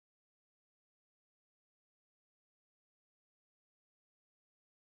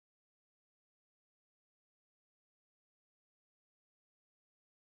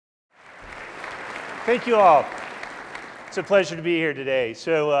Thank you all. It's a pleasure to be here today.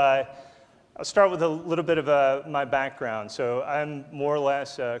 So I'll start with a little bit of my background. So I'm more or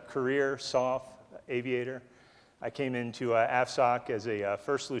less a career SOF aviator. I came into AFSOC as a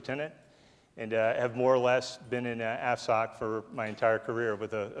first lieutenant and have more or less been in AFSOC for my entire career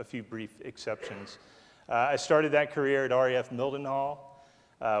with a few brief exceptions. I started that career at RAF Mildenhall,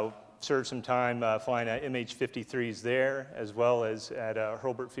 served some time flying MH-53s there, as well as at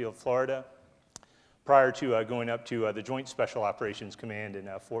Hurlburt Field, Florida, prior to going up to the Joint Special Operations Command in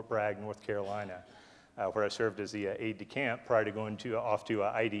Fort Bragg, North Carolina, where I served as the aide-de-camp prior to going off to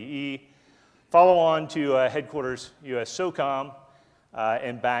IDE, follow on to headquarters US SOCOM,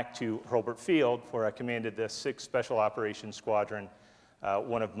 and back to Hurlburt Field, where I commanded the 6th Special Operations Squadron,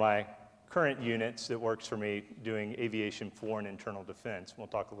 one of my current units that works for me doing aviation foreign internal defense. We'll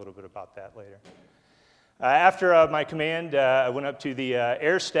talk a little bit about that later. After my command, I went up to the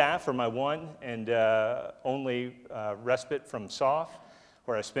Air Staff for my one and only respite from SOF,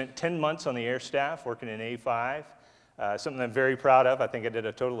 where I spent 10 months on the Air Staff working in A5, something I'm very proud of. I think I did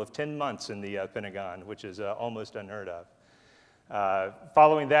a total of 10 months in the Pentagon, which is almost unheard of.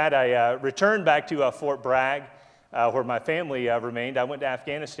 Following that, I returned back to Fort Bragg, where my family remained. I went to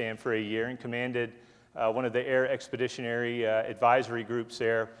Afghanistan for a year and commanded one of the Air Expeditionary Advisory groups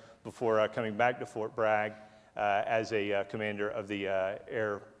there before coming back to Fort Bragg as a commander of the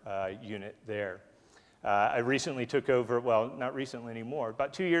air unit there. I recently took over, well, not recently anymore,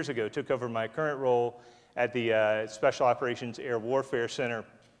 about 2 years ago, took over my current role at the Special Operations Air Warfare Center,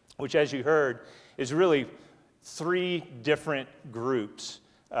 which, as you heard, is really 3 different groups.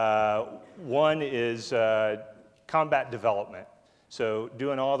 One is combat development, so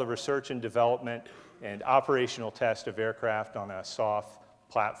doing all the research and development and operational test of aircraft on SOF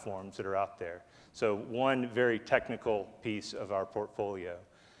platforms that are out there. So one very technical piece of our portfolio.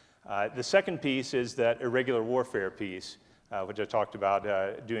 The second piece is that irregular warfare piece, which I talked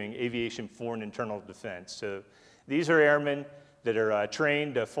about, doing aviation foreign internal defense. So these are airmen that are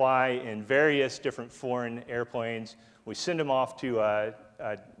trained to fly in various different foreign airplanes. We send them off to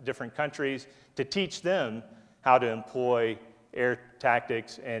different countries to teach them how to employ air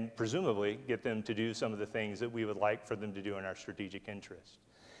tactics and presumably get them to do some of the things that we would like for them to do in our strategic interest.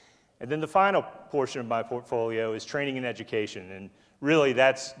 And then the final portion of my portfolio is training and education, and really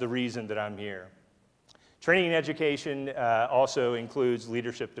that's the reason that I'm here. Training and education also includes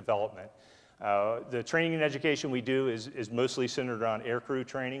leadership development. The training and education we do is mostly centered around aircrew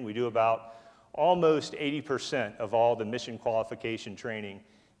training. We do about almost 80% of all the mission qualification training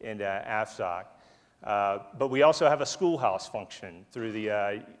in AFSOC. But we also have a schoolhouse function through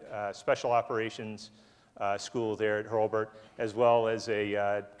the Special Operations School there at Hurlburt, as well as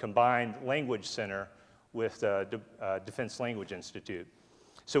a combined language center with Defense Language Institute.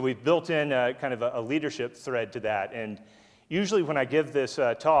 So we've built in kind of a leadership thread to that. And usually when I give this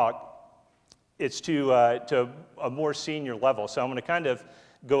talk, it's to a more senior level. So I'm going to kind of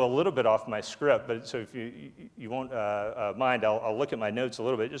go a little bit off my script, but so if you won't mind, I'll look at my notes a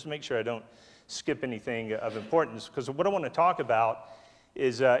little bit just to make sure I don't skip anything of importance, because what I want to talk about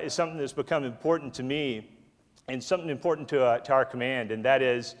is something that's become important to me and something important to our command, and that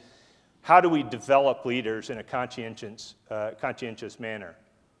is how do we develop leaders in a conscientious manner.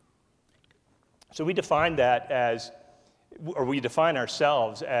 So we define that as, or we define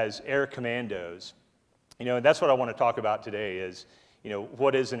ourselves as air commandos. You know, and that's what I want to talk about today is, you know,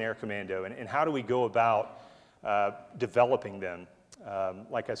 what is an air commando and how do we go about developing them,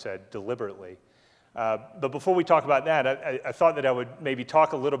 like I said, deliberately. But before we talk about that, I thought that I would maybe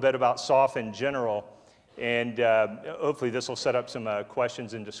talk a little bit about SOF in general, and hopefully this will set up some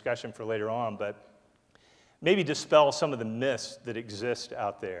questions and discussion for later on, but maybe dispel some of the myths that exist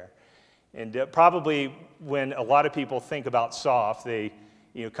out there. And probably when a lot of people think about SOF, they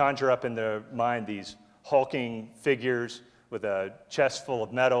conjure up in their mind these hulking figures with a chest full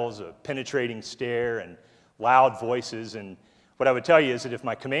of medals, a penetrating stare, and loud voices. And what I would tell you is that if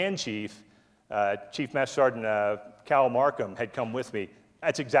my command chief, Chief Master Sergeant Cal Markham, had come with me,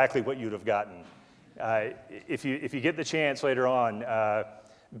 that's exactly what you'd have gotten. If you get the chance later on,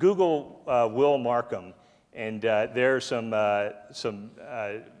 Google Will Markham, and there are some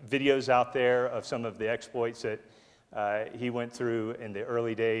videos out there of some of the exploits that he went through in the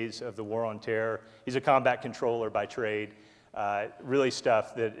early days of the War on Terror. He's a combat controller by trade. Really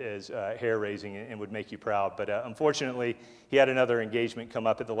stuff that is hair-raising and would make you proud. But unfortunately, he had another engagement come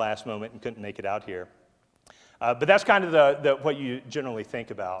up at the last moment and couldn't make it out here. But that's kind of what you generally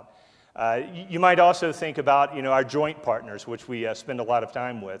think about. You might also think about our joint partners, which we spend a lot of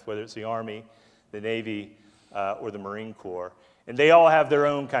time with, whether it's the Army, the Navy, or the Marine Corps. And they all have their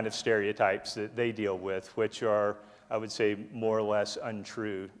own kind of stereotypes that they deal with, which are, I would say, more or less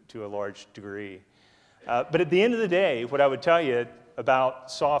untrue to a large degree. But at the end of the day, what I would tell you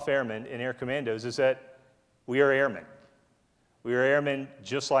about SOF airmen and air commandos is that we are airmen. We are airmen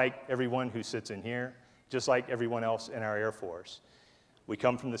just like everyone who sits in here, just like everyone else in our Air Force. We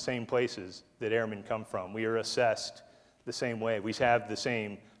come from the same places that airmen come from. We are assessed the same way. We have the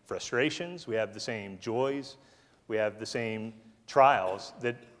same frustrations, we have the same joys, we have the same trials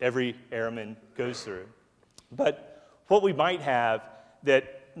that every airman goes through. But what we might have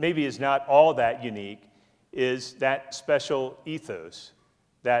that maybe is not all that unique is that special ethos,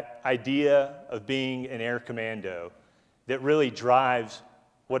 that idea of being an air commando that really drives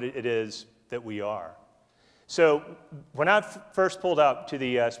what it is that we are. So when I first pulled up to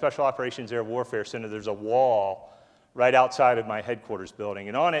the Special Operations Air Warfare Center, there's a wall right outside of my headquarters building,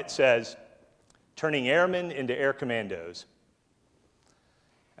 and on it says, "Turning airmen into air commandos."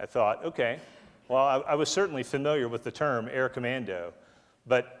 I thought, okay, well, I was certainly familiar with the term air commando,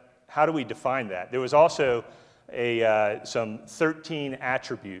 but how do we define that? There was also some 13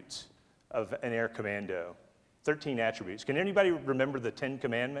 attributes of an air commando. 13 attributes. Can anybody remember the 10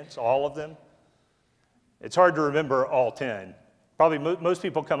 commandments, all of them? It's hard to remember all 10. Probably most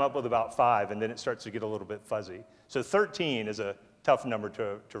people come up with about 5, and then it starts to get a little bit fuzzy. So 13 is a tough number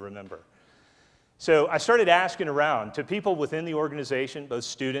to remember. So I started asking around to people within the organization, both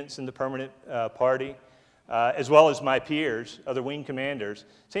students in the permanent party, as well as my peers, other wing commanders,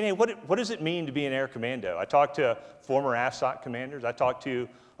 saying, hey, what does it mean to be an air commando? I talked to former AFSOC commanders. I talked to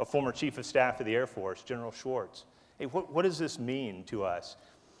a former chief of staff of the Air Force, General Schwartz. Hey, what does this mean to us?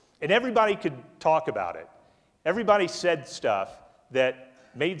 And everybody could talk about it. Everybody said stuff that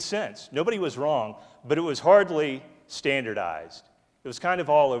made sense. Nobody was wrong, but it was hardly standardized. It was kind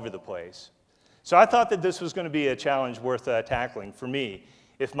of all over the place. So I thought that this was going to be a challenge worth tackling for me.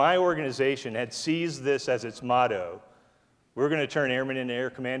 If my organization had seized this as its motto, we're going to turn airmen into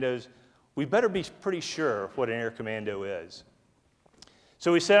air commandos, we better be pretty sure what an air commando is.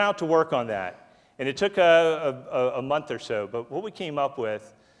 So we set out to work on that, and it took a month or so, but what we came up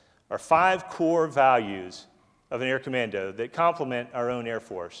with are 5 core values of an air commando that complement our own Air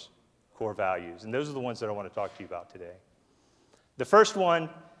Force core values, and those are the ones that I want to talk to you about today. The first one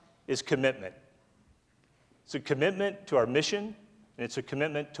is commitment. It's a commitment to our mission, and it's a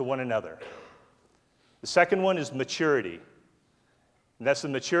commitment to one another. The second one is maturity, and that's the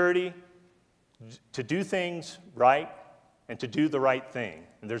maturity to do things right and to do the right thing,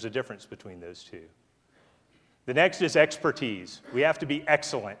 and there's a difference between those two. The next is expertise. We have to be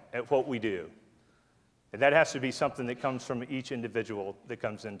excellent at what we do, and that has to be something that comes from each individual that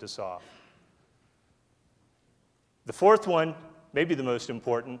comes into SOF. The fourth one, maybe the most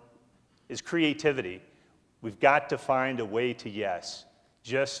important, is creativity. We've got to find a way to yes,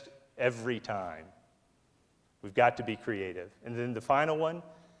 just every time. We've got to be creative. And then the final one,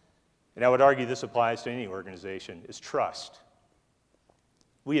 and I would argue this applies to any organization, is trust.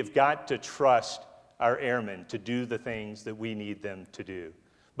 We have got to trust our airmen to do the things that we need them to do.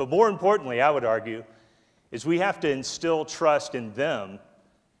 But more importantly, I would argue, is we have to instill trust in them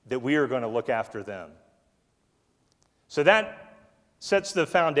that we are going to look after them. So that sets the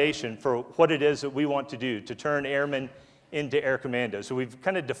foundation for what it is that we want to do to turn airmen into air commandos. So we've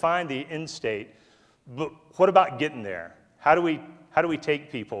kind of defined the end state, but what about getting there? How do we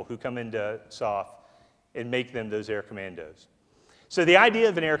take people who come into SOF and make them those air commandos? So the idea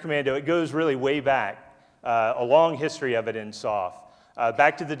of an air commando, it goes really way back, a long history of it in SOF.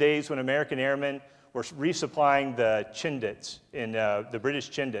 Back to the days when American airmen were resupplying the Chindits, the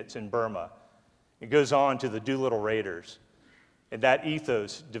British Chindits in Burma. It goes on to the Doolittle Raiders. And that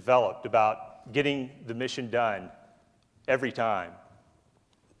ethos developed about getting the mission done every time.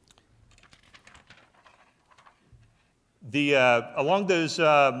 Along those,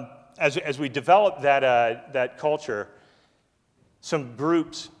 as we developed that culture, some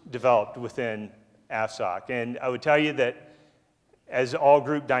groups developed within AFSOC. And I would tell you that as all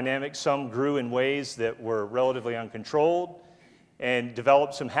group dynamics, some grew in ways that were relatively uncontrolled and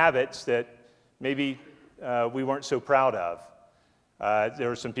developed some habits that maybe we weren't so proud of. There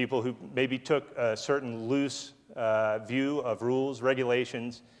were some people who maybe took a certain loose view of rules,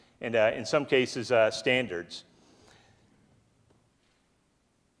 regulations, and in some cases, standards.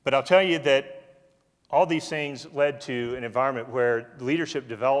 But I'll tell you that all these things led to an environment where leadership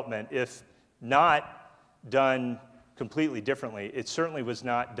development, if not done completely differently, it certainly was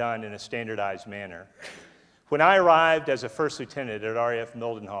not done in a standardized manner. When I arrived as a first lieutenant at RAF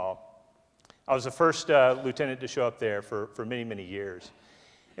Mildenhall, I was the first lieutenant to show up there for many, many years.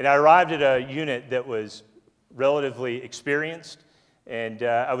 And I arrived at a unit that was relatively experienced, and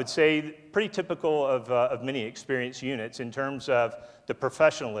I would say pretty typical of many experienced units in terms of the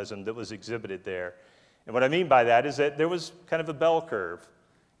professionalism that was exhibited there. And what I mean by that is that there was kind of a bell curve.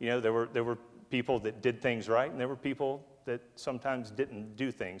 You know, there were people that did things right, and there were people that sometimes didn't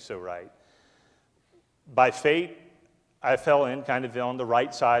do things so right. By fate, I fell in kind of on the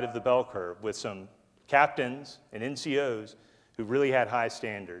right side of the bell curve with some captains and NCOs who really had high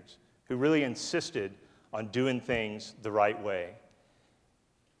standards, who really insisted on doing things the right way.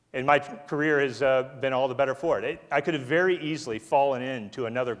 And my career has been all the better for it. I could have very easily fallen into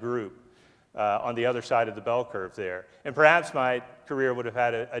another group on the other side of the bell curve there, and perhaps my career would have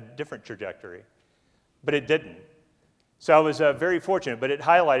had a different trajectory, but it didn't. So I was very fortunate, but it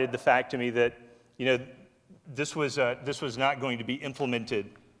highlighted the fact to me that, you know, this was not going to be implemented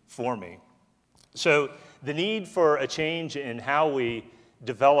for me. So the need for a change in how we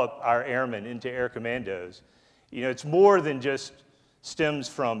develop our airmen into air commandos, you know, it's more than just stems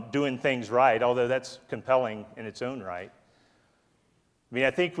from doing things right, although that's compelling in its own right. I mean,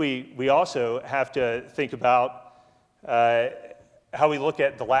 I think we also have to think about how we look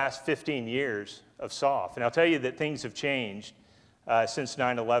at the last 15 years of SOF. And I'll tell you that things have changed since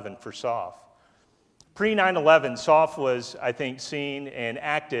 9/11 for SOF. Pre-9/11, SOF was, I think, seen and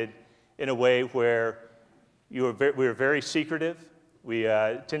acted in a way where we were very secretive. We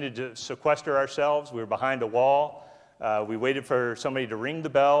tended to sequester ourselves. We were behind a wall. We waited for somebody to ring the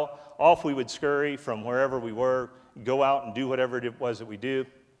bell. Off we would scurry from wherever we were, go out and do whatever it was that we do.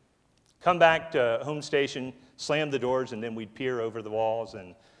 Come back to home station, slam the doors, and then we'd peer over the walls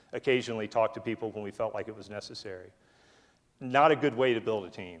and occasionally talk to people when we felt like it was necessary. Not a good way to build a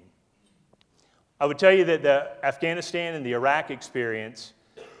team. I would tell you that the Afghanistan and the Iraq experience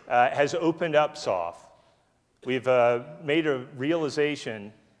has opened up SOF. We've made a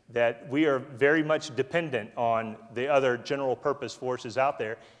realization that we are very much dependent on the other general purpose forces out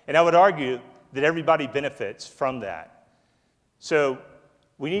there. And I would argue that everybody benefits from that. So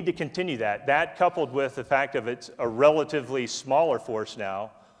we need to continue that. That coupled with the fact of it's a relatively smaller force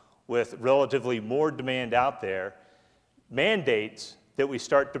now with relatively more demand out there, mandates that we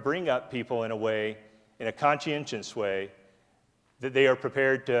start to bring up people in a way, in a conscientious way, that they are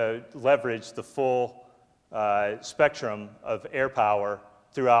prepared to leverage the full spectrum of air power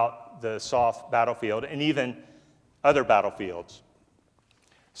throughout the SOF battlefield and even other battlefields.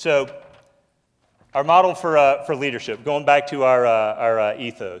 So our model for leadership, going back to our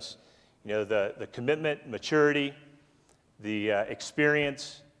ethos, you know, the commitment, maturity, the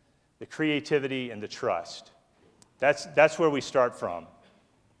experience, the creativity, and the trust. That's where we start from.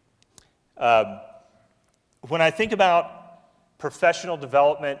 When I think about professional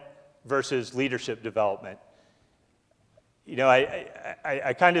development versus leadership development, you know,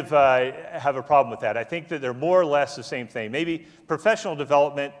 I kind of have a problem with that. I think that they're more or less the same thing. Maybe professional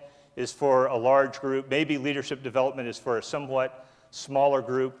development is for a large group. Maybe leadership development is for a somewhat smaller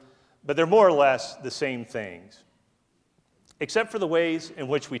group. But they're more or less the same things, except for the ways in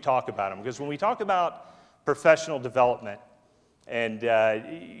which we talk about them. Because when we talk about professional development, and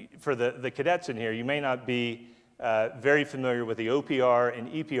for the cadets in here, you may not be very familiar with the OPR and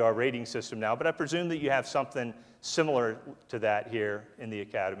EPR rating system now, but I presume that you have something similar to that here in the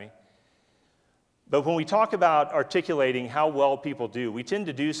academy. But when we talk about articulating how well people do, we tend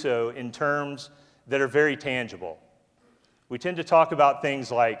to do so in terms that are very tangible. We tend to talk about things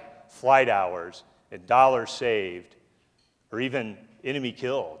like flight hours and dollars saved, or even enemy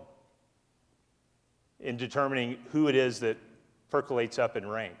killed, in determining who it is that percolates up in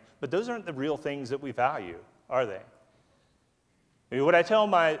rank. But those aren't the real things that we value, are they? I mean, what I tell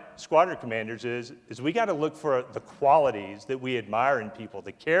my squadron commanders is we got to look for the qualities that we admire in people,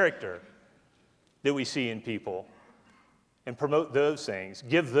 the character that we see in people, and promote those things,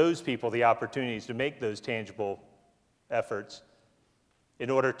 give those people the opportunities to make those tangible efforts in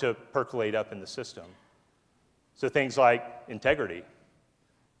order to percolate up in the system. So things like integrity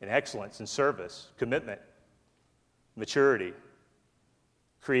and excellence and service, commitment, maturity,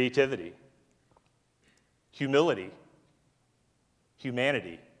 creativity, humility,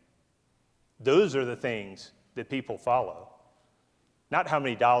 humanity. Those are the things that people follow. Not how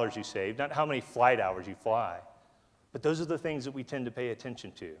many dollars you save, not how many flight hours you fly, but those are the things that we tend to pay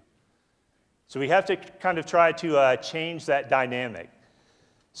attention to. So we have to kind of try to change that dynamic.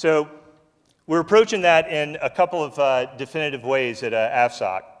 So we're approaching that in a couple of definitive ways at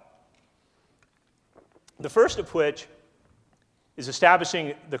AFSOC. The first of which is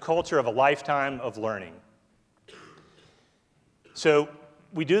establishing the culture of a lifetime of learning. So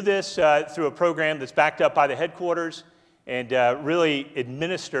we do this through a program that's backed up by the headquarters and really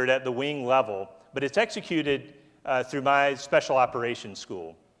administered at the wing level but it's executed through my special operations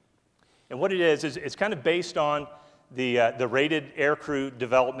school. And what it is it's kind of based on the rated aircrew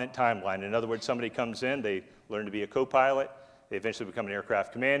development timeline. In other words, somebody comes in, they learn to be a co-pilot, they eventually become an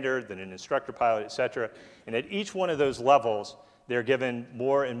aircraft commander, then an instructor pilot, et cetera. And at each one of those levels, they're given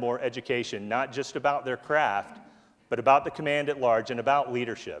more and more education, not just about their craft, but about the command at large and about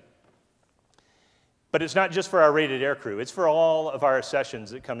leadership. But it's not just for our rated aircrew, it's for all of our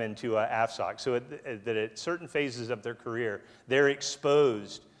sessions that come into AFSOC, so that at certain phases of their career, they're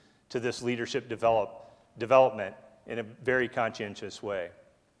exposed to this leadership development in a very conscientious way.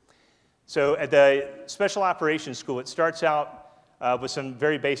 So at the Special Operations School, it starts out with some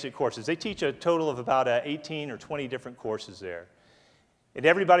very basic courses. They teach a total of about 18 or 20 different courses there. And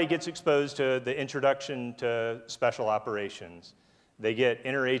everybody gets exposed to the introduction to special operations. They get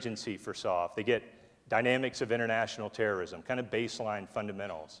interagency for SOF. They get dynamics of international terrorism, kind of baseline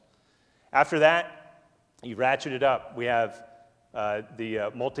fundamentals. After that, you ratchet it up. We have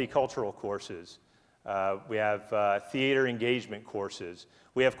the multicultural courses. We have theater engagement courses.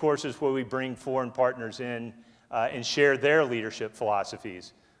 We have courses where we bring foreign partners in and share their leadership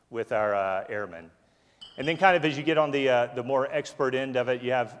philosophies with our airmen. And then kind of as you get on the more expert end of it,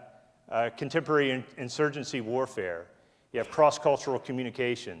 you have contemporary insurgency warfare. You have cross-cultural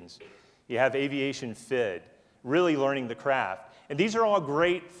communications. You have aviation FID, really learning the craft. And these are all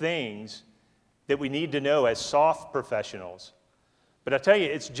great things that we need to know as SOF professionals. But I tell you,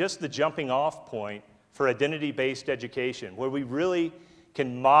 it's just the jumping off point for identity-based education, where we really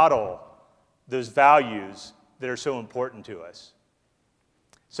can model those values that are so important to us.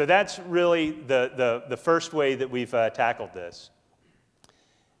 So that's really the first way that we've tackled this.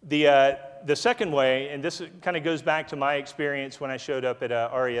 The second way, and this kind of goes back to my experience when I showed up at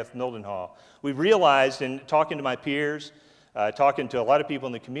RAF Mildenhall, we realized in talking to my peers, talking to a lot of people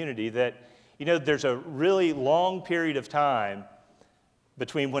in the community, that there's a really long period of time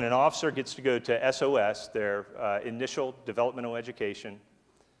between when an officer gets to go to SOS, their initial developmental education,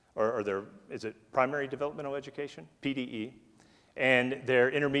 or their, is it primary developmental education, PDE, and their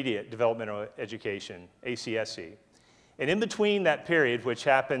intermediate developmental education, ACSE. And in between that period, which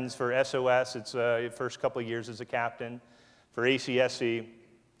happens for SOS, it's your first couple of years as a captain. For ACSE,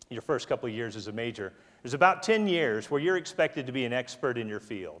 your first couple of years as a major. There's about 10 years where you're expected to be an expert in your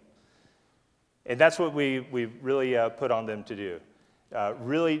field. And that's what we really put on them to do.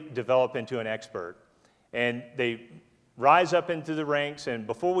 Really develop into an expert. And they rise up into the ranks, and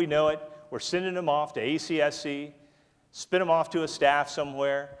before we know it, we're sending them off to ACSE, spin them off to a staff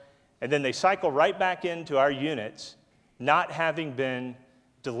somewhere, and then they cycle right back into our units, not having been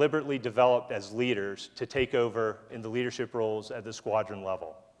deliberately developed as leaders to take over in the leadership roles at the squadron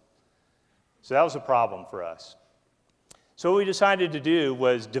level. So that was a problem for us. So what we decided to do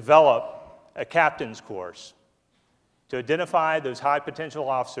was develop a captain's course to identify those high potential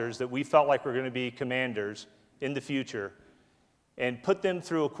officers that we felt like were going to be commanders in the future, and put them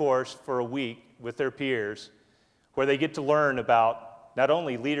through a course for a week with their peers where they get to learn about not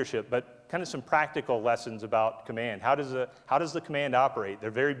only leadership, but kind of some practical lessons about command. How does the command operate?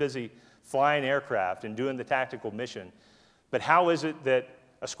 They're very busy flying aircraft and doing the tactical mission. But how is it that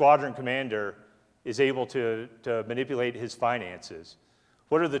a squadron commander is able to manipulate his finances?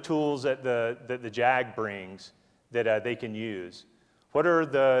 What are the tools that the JAG brings that they can use? What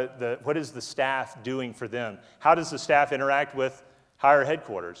is the staff doing for them? How does the staff interact with higher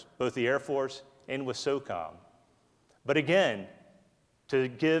headquarters, both the Air Force and with SOCOM? But again, to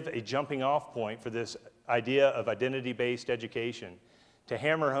give a jumping off point for this idea of identity-based education, to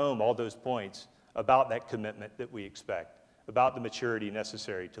hammer home all those points about that commitment that we expect, about the maturity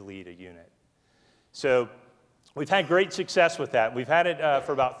necessary to lead a unit. So we've had great success with that. We've had it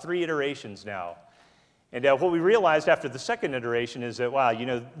for about 3 iterations now. And what we realized after the second iteration is that, wow,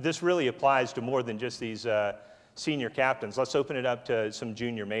 this really applies to more than just these senior captains. Let's open it up to some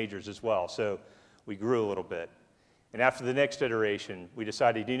junior majors as well. So we grew a little bit. And after the next iteration, we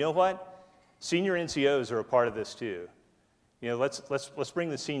decided, you know what? Senior NCOs are a part of this too. Let's bring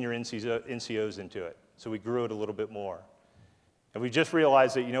the senior NCOs into it. So we grew it a little bit more. And we just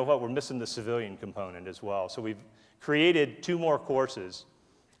realized that, we're missing the civilian component as well. So we've created 2 more courses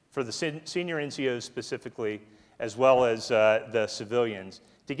for the senior NCOs specifically, as well as the civilians,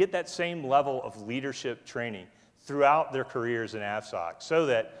 to get that same level of leadership training throughout their careers in AFSOC, so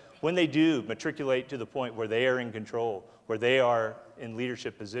that when they do matriculate to the point where they are in control, where they are in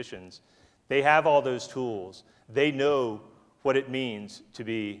leadership positions, they have all those tools. They know what it means to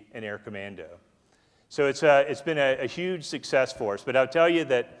be an air commando. So it's been a huge success for us. But I'll tell you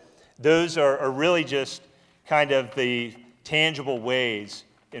that those are really just kind of the tangible ways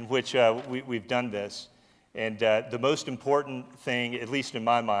in which we've done this. And the most important thing, at least in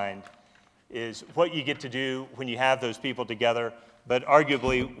my mind, is what you get to do when you have those people together, but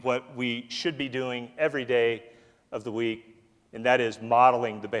arguably what we should be doing every day of the week, and that is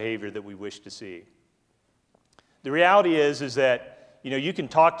modeling the behavior that we wish to see. The reality is that you can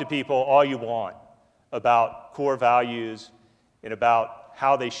talk to people all you want about core values and about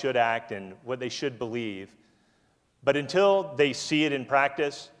how they should act and what they should believe, but until they see it in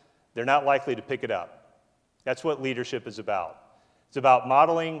practice, they're not likely to pick it up. That's what leadership is about. It's about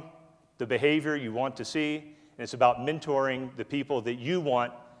modeling the behavior you want to see, and it's about mentoring the people that you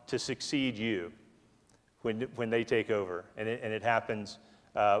want to succeed you when they take over. And it happens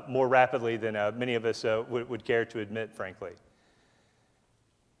more rapidly than many of us would care to admit, frankly.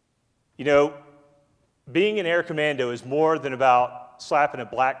 Being an air commando is more than about slapping a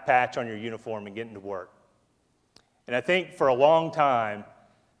black patch on your uniform and getting to work. And I think for a long time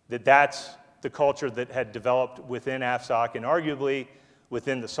that's the culture that had developed within AFSOC and arguably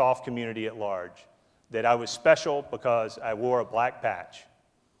within the SOF community at large, that I was special because I wore a black patch.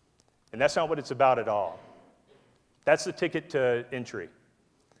 And that's not what it's about at all. That's the ticket to entry.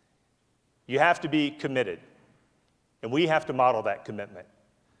 You have to be committed, and we have to model that commitment.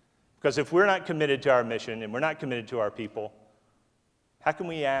 Because if we're not committed to our mission and we're not committed to our people, how can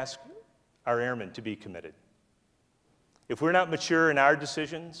we ask our airmen to be committed? If we're not mature in our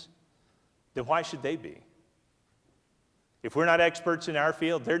decisions, then why should they be? If we're not experts in our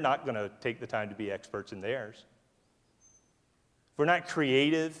field, they're not going to take the time to be experts in theirs. If we're not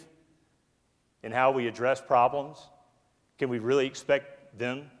creative in how we address problems, can we really expect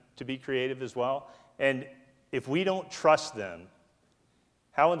them to be creative as well? And if we don't trust them,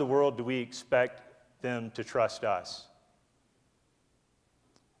 how in the world do we expect them to trust us?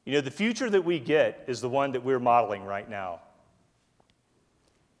 The future that we get is the one that we're modeling right now.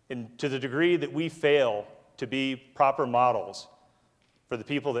 And to the degree that we fail to be proper models for the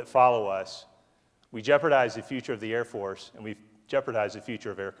people that follow us, we jeopardize the future of the Air Force, and we jeopardize the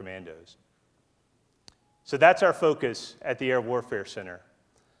future of air commandos. So that's our focus at the Air Warfare Center.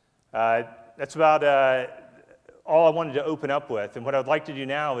 That's about all I wanted to open up with. And what I'd like to do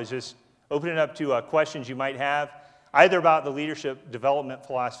now is just open it up to questions you might have, either about the leadership development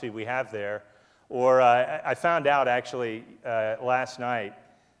philosophy we have there, or I found out actually last night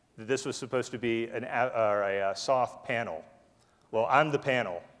that this was supposed to be a soft panel. Well, I'm the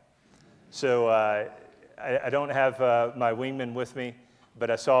panel. So I don't have my wingman with me, but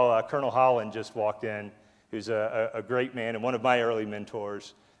I saw Colonel Holland just walked in, who's a great man and one of my early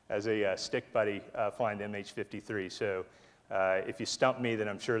mentors as a stick buddy flying the MH-53. So if you stump me, then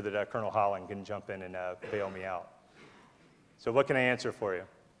I'm sure that Colonel Holland can jump in and bail me out. So what can I answer for you?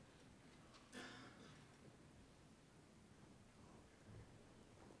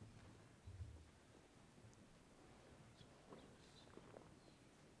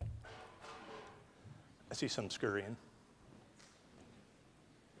 I see some scurrying.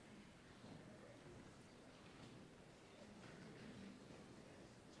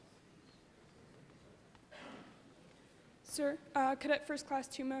 Sir, Cadet First Class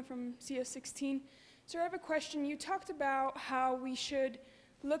Tuma from CS16. Sir, I have a question. You talked about how we should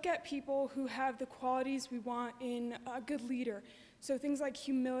look at people who have the qualities we want in a good leader. So things like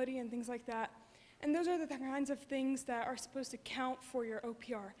humility and things like that. And those are the kinds of things that are supposed to count for your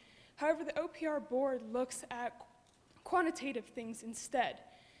OPR. However, the OPR board looks at quantitative things instead.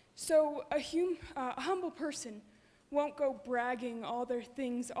 So a humble person won't go bragging all their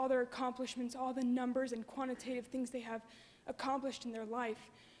things, all their accomplishments, all the numbers and quantitative things they have accomplished in their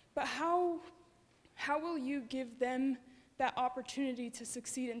life. But how will you give them that opportunity to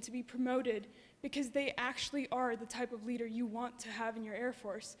succeed and to be promoted because they actually are the type of leader you want to have in your Air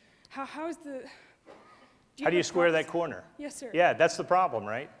Force? How do you square that corner? Yes, sir. Yeah, that's the problem,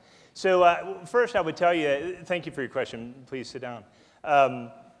 right? So first I would tell you, thank you for your question. Please sit down.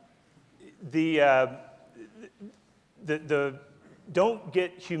 Don't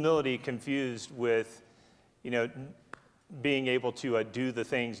get humility confused with, being able to do the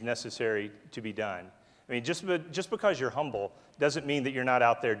things necessary to be done. I mean, just because you're humble doesn't mean that you're not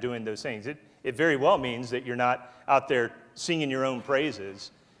out there doing those things. It very well means that you're not out there singing your own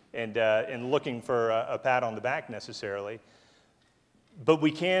praises and looking for a pat on the back necessarily. But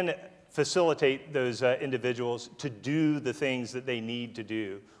we can facilitate those individuals to do the things that they need to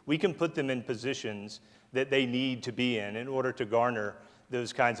do. We can put them in positions that they need to be in order to garner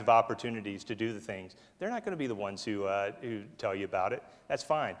those kinds of opportunities to do the things. They're not going to be the ones who tell you about it. That's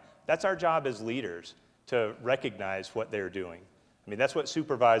fine. That's our job as leaders, to recognize what they're doing. I mean, that's what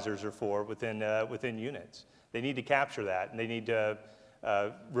supervisors are for within units. They need to capture that, and they need to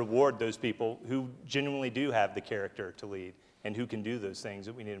reward those people who genuinely do have the character to lead and who can do those things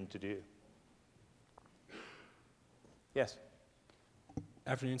that we need them to do. Yes?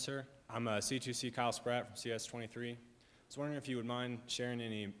 Afternoon, sir. I'm C2C Kyle Spratt from CS23. I was wondering if you would mind sharing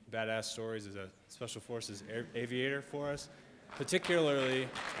any badass stories as a Special Forces aviator for us, particularly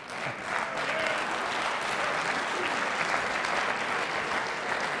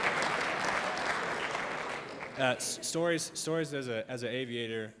stories as an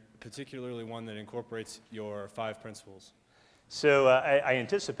aviator, particularly one that incorporates your 5 principles. So I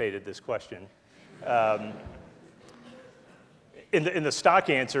anticipated this question. In the stock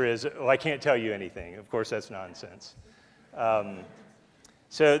answer is, well, I can't tell you anything. Of course, that's nonsense.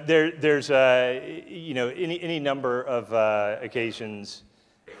 So there's any number of occasions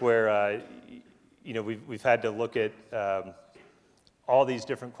where we've had to look at all these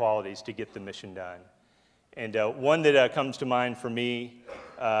different qualities to get the mission done. And one that comes to mind for me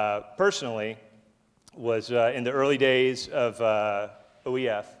personally was in the early days of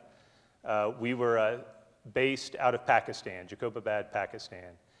OEF. We were based out of Pakistan, Jacobabad,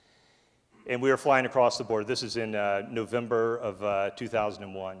 Pakistan. And we were flying across the border. This is in November of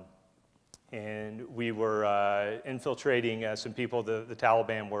 2001. And we were infiltrating some people. The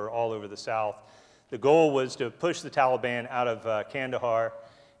Taliban were all over the south. The goal was to push the Taliban out of Kandahar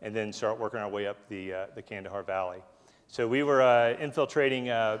and then start working our way up the Kandahar Valley. So we were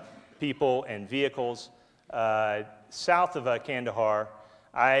infiltrating people and vehicles. South of Kandahar,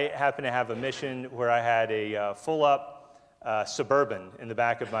 I happened to have a mission where I had a full-up Suburban in the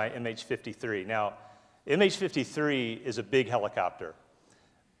back of my MH-53. Now, MH-53 is a big helicopter,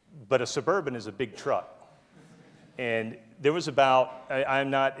 but a Suburban is a big truck. And there was about, I'm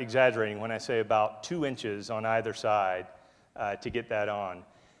not exaggerating when I say about 2 inches on either side to get that on.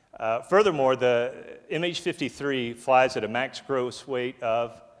 Furthermore, the MH-53 flies at a max gross weight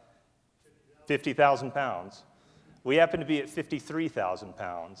of 50,000 pounds. We happen to be at 53,000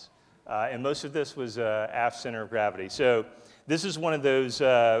 pounds. And most of this was aft center of gravity. So this is one of those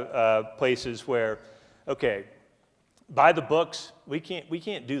places where, okay, by the books, we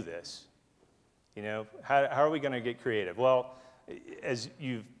can't do this. You know, how are we going to get creative? Well, as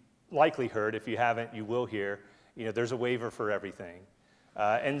you've likely heard, if you haven't, you will hear, there's a waiver for everything.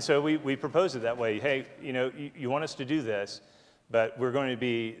 And so we proposed it that way. Hey, you want us to do this, but we're going to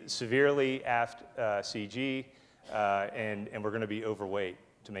be severely aft CG, and we're going to be overweight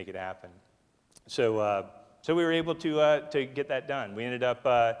to make it happen. So we were able to get that done. We ended up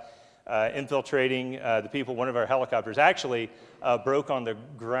infiltrating the people. One of our helicopters actually broke on the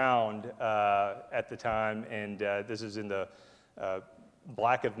ground at the time, and this is in the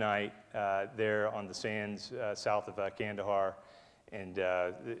black of night there on the sands south of Kandahar, and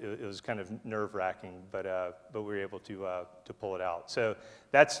it was kind of nerve-wracking, but we were able to pull it out. So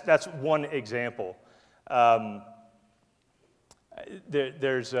that's one example.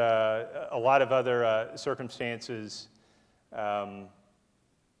 There's a lot of other circumstances that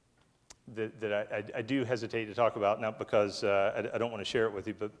I do hesitate to talk about, not because I don't want to share it with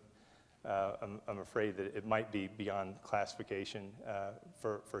you, but I'm afraid that it might be beyond classification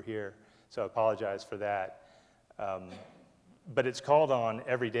for here. So I apologize for that. But it's called on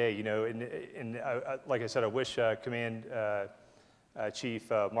every day, and like I said, I wish Command Chief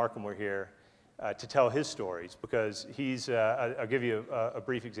Markham were here to tell his stories, because I'll give you a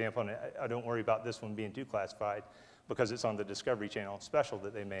brief example, and I don't worry about this one being too classified because it's on the Discovery Channel special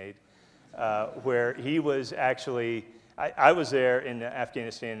that they made, where he was actually, I was there in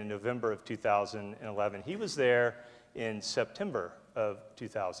Afghanistan in November of 2011. He was there in September of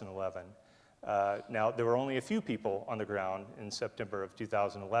 2011. Now, there were only a few people on the ground in September of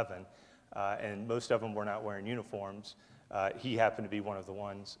 2011, and most of them were not wearing uniforms. He happened to be one of the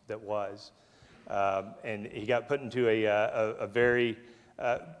ones that was. And he got put into a very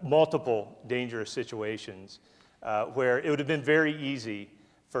multiple dangerous situations where it would have been very easy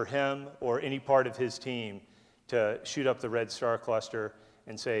for him or any part of his team to shoot up the Red Star cluster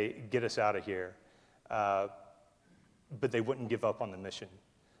and say, get us out of here. But they wouldn't give up on the mission.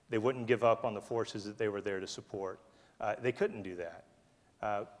 They wouldn't give up on the forces that they were there to support. They couldn't do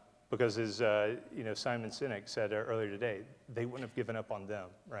that because, as Simon Sinek said earlier today, they wouldn't have given up on them,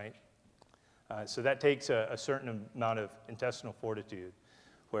 right? So that takes a certain amount of intestinal fortitude,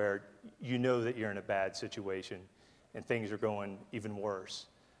 where you know that you're in a bad situation and things are going even worse,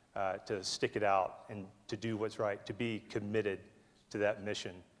 to stick it out and to do what's right, to be committed to that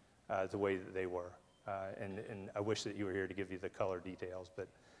mission the way that they were. And I wish that you were here to give you the color details, but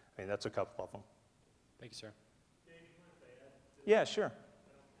I mean, that's a couple of them. Thank you, sir. Yeah, sure.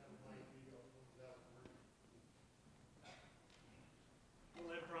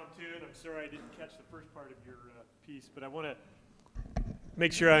 I'm sorry I didn't catch the first part of your piece, but I want to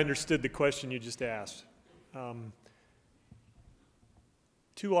make sure I understood the question you just asked.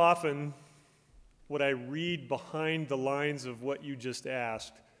 Too often, what I read behind the lines of what you just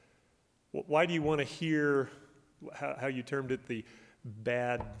asked, why do you want to hear how you termed it, the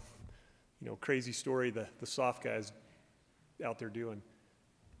bad, crazy story the soft guys out there doing?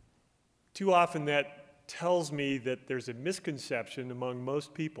 Too often that tells me that there's a misconception among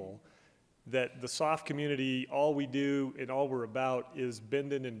most people that the soft community, all we do and all we're about is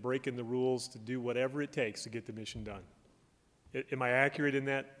bending and breaking the rules to do whatever it takes to get the mission done. Am I accurate in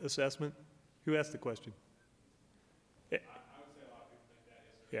that assessment? Who asked the question? I would say a lot of people think that,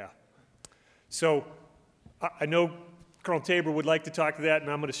 yes, sir. Yeah. So I know Colonel Tabor would like to talk to that, and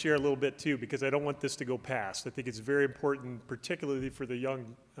I'm going to share a little bit too, because I don't want this to go past. I think it's very important, particularly for the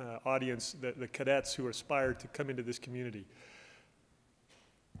young audience, the cadets who aspire to come into this community.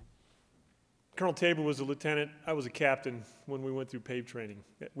 Colonel Tabor was a lieutenant. I was a captain when we went through PAVE training.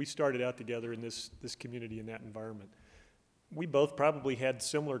 We started out together in this community, in that environment. We both probably had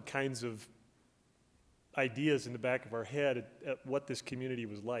similar kinds of ideas in the back of our head at what this community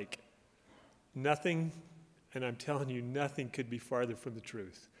was like. Nothing, and I'm telling you, nothing could be farther from the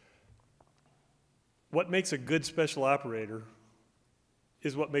truth. What makes a good special operator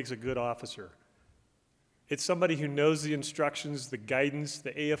is what makes a good officer. It's somebody who knows the instructions, the guidance,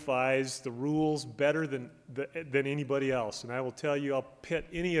 the AFIs, the rules better than anybody else. And I will tell you, I'll pit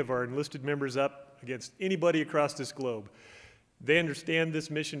any of our enlisted members up against anybody across this globe. They understand this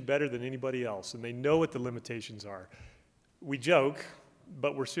mission better than anybody else, and they know what the limitations are. We joke,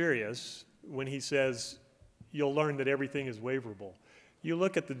 but we're serious when he says, you'll learn that everything is waiverable. You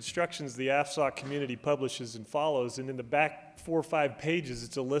look at the instructions the AFSOC community publishes and follows, and in the back 4 or 5 pages,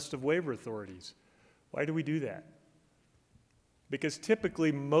 it's a list of waiver authorities. Why do we do that? Because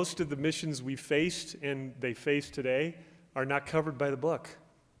typically, most of the missions we faced and they face today are not covered by the book.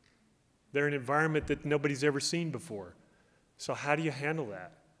 They're an environment that nobody's ever seen before. So how do you handle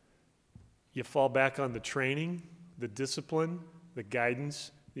that? You fall back on the training, the discipline, the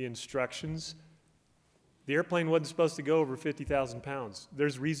guidance, the instructions. The airplane wasn't supposed to go over 50,000 pounds.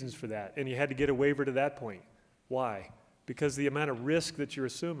 There's reasons for that, and you had to get a waiver to that point. Why? Because the amount of risk that you're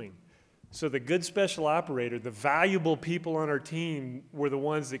assuming. So the good special operator, the valuable people on our team were the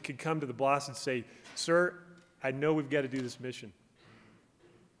ones that could come to the boss and say, sir, I know we've got to do this mission.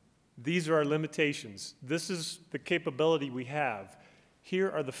 These are our limitations. This is the capability we have.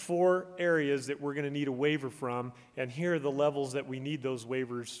 Here are the 4 areas that we're going to need a waiver from, and here are the levels that we need those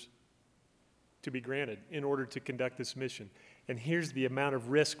waivers to be granted in order to conduct this mission. And here's the amount of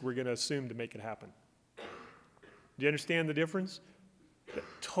risk we're going to assume to make it happen. Do you understand the difference? A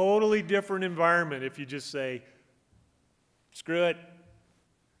totally different environment if you just say, screw it,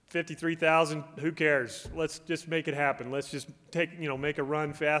 53,000, who cares? Let's just make it happen. Let's just make a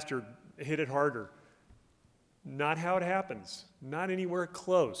run faster, hit it harder. Not how it happens. Not anywhere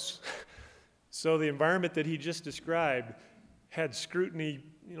close. So the environment that he just described had scrutiny,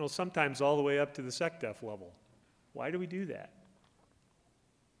 sometimes all the way up to the SecDef level. Why do we do that?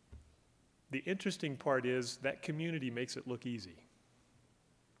 The interesting part is that community makes it look easy.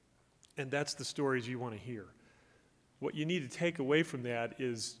 And that's the stories you want to hear. What you need to take away from that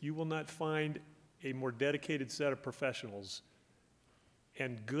is you will not find a more dedicated set of professionals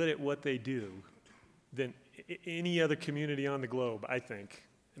and good at what they do than any other community on the globe, I think.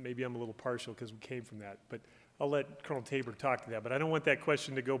 And maybe I'm a little partial because we came from that, but I'll let Colonel Tabor talk to that. But I don't want that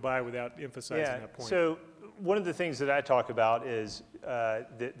question to go by without emphasizing that point. So one of the things that I talk about is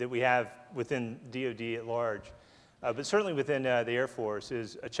that we have within DoD at large, but certainly within the Air Force,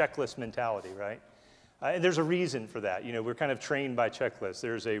 is a checklist mentality, right? And there's a reason for that. We're kind of trained by checklists.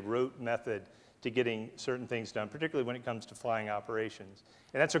 There's a rote method to getting certain things done, particularly when it comes to flying operations.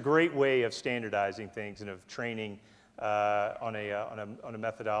 And that's a great way of standardizing things and of training on a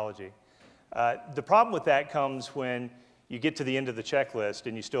methodology. The problem with that comes when you get to the end of the checklist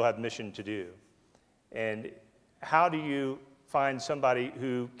and you still have mission to do. And how do you find somebody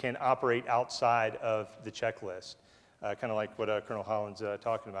who can operate outside of the checklist? Kind of like what Colonel Holland's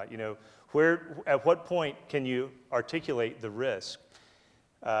talking about. At what point can you articulate the risk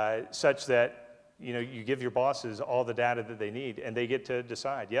such that you give your bosses all the data that they need and they get to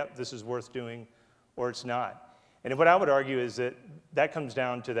decide, yep, this is worth doing or it's not. And what I would argue is that comes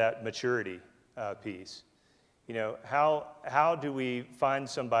down to that maturity piece. How do we find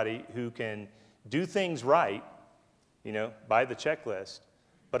somebody who can do things right, by the checklist,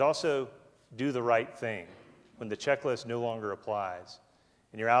 but also do the right thing when the checklist no longer applies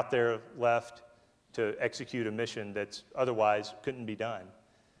and you're out there left to execute a mission that's otherwise couldn't be done.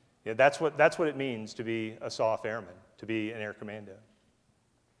 Yeah, that's what it means to be a SOF airman, to be an air commando.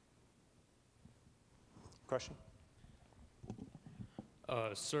 Question?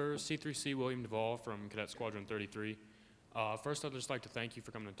 Sir, C3C William Duvall from Cadet Squadron 33. First, I'd just like to thank you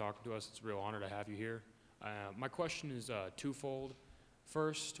for coming and talking to us. It's a real honor to have you here. My question is twofold.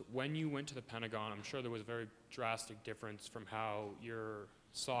 First, when you went to the Pentagon, I'm sure there was a very drastic difference from how your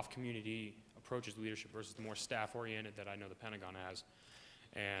SOF community approaches leadership versus the more staff-oriented that I know the Pentagon has.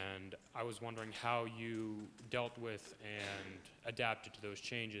 And I was wondering how you dealt with and adapted to those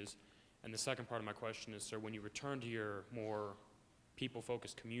changes. And the second part of my question is, sir, when you returned to your more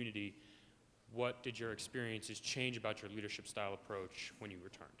people-focused community, what did your experiences change about your leadership style approach when you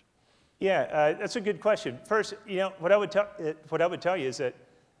returned? Yeah, that's a good question. First, what I would tell you is that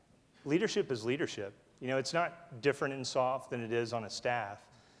leadership is leadership. It's not different in SOF than it is on a staff.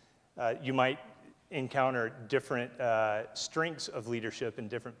 You might encounter different strengths of leadership in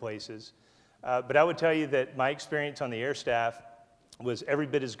different places. But I would tell you that my experience on the air staff was every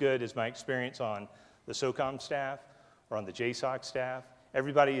bit as good as my experience on the SOCOM staff or on the JSOC staff.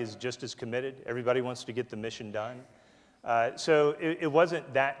 Everybody is just as committed. Everybody wants to get the mission done. So it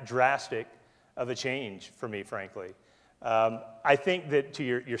wasn't that drastic of a change for me, frankly. I think that to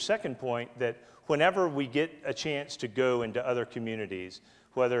your second point, that whenever we get a chance to go into other communities,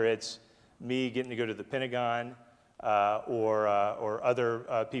 whether it's me getting to go to the Pentagon or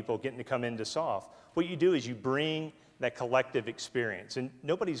other people getting to come into SOF, what you do is you bring that collective experience. And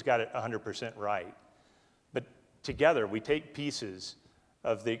nobody's got it 100% right. But together, we take pieces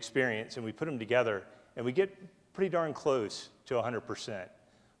of the experience and we put them together, and we get pretty darn close to 100%.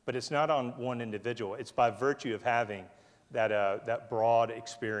 But it's not on one individual. It's by virtue of having that broad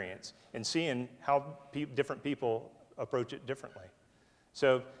experience and seeing how different people approach it differently.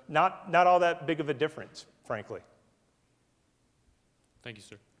 So not all that big of a difference, frankly. Thank you,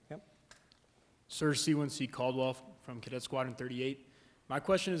 sir. Yep. Sir, C1C Caldwell from Cadet Squadron 38. My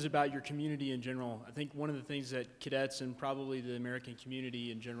question is about your community in general. I think one of the things that cadets and probably the American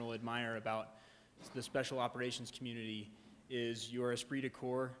community in general admire about the special operations community is your esprit de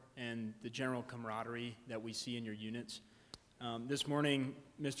corps and the general camaraderie that we see in your units. This morning,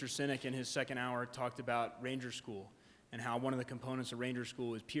 Mr. Sinek in his second hour talked about Ranger School and how one of the components of Ranger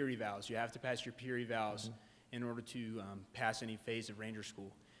School is peer evals. You have to pass your peer evals in order to pass any phase of Ranger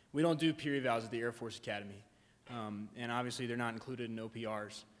School. We don't do peer evals at the Air Force Academy, and obviously they're not included in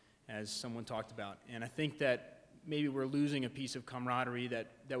OPRs, as someone talked about. And I think that maybe we're losing a piece of camaraderie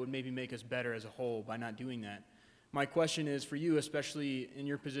that would maybe make us better as a whole by not doing that. My question is for you, especially in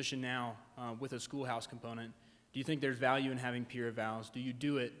your position now with a schoolhouse component, do you think there's value in having peer evals? Do you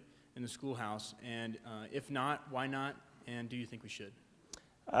do it in the schoolhouse? And if not, why not? And do you think we should?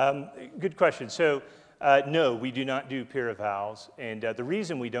 Good question. So no, we do not do peer evals. And the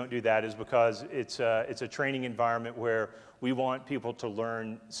reason we don't do that is because it's a training environment where we want people to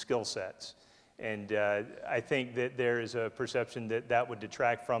learn skill sets. And I think that there is a perception that that would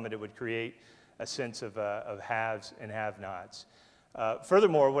detract from it. It would create a sense of haves and have-nots.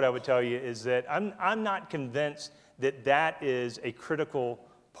 Furthermore, what I would tell you is that I'm not convinced that that is a critical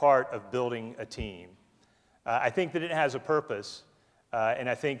part of building a team. I think that it has a purpose, and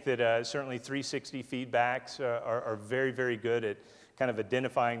I think that certainly 360 feedbacks are very, very good at kind of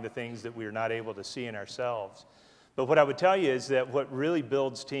identifying the things that we are not able to see in ourselves. But what I would tell you is that what really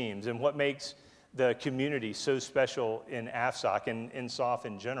builds teams and what makes the community so special in AFSOC and in SOF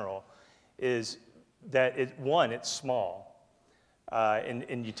in general is that, it's small.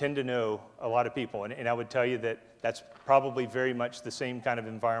 And you tend to know a lot of people. And I would tell you that that's probably very much the same kind of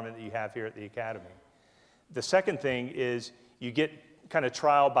environment that you have here at the Academy. The second thing is you get kind of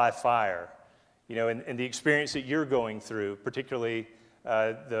trial by fire. And the experience that you're going through, particularly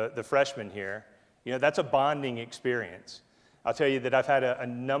the freshmen here, that's a bonding experience. I'll tell you that I've had a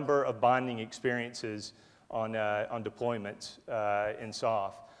number of bonding experiences on deployments in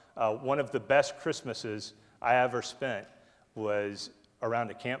SOF. One of the best Christmases I ever spent was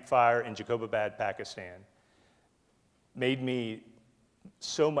around a campfire in Jacobabad, Pakistan. Made me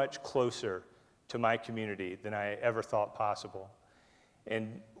so much closer to my community than I ever thought possible.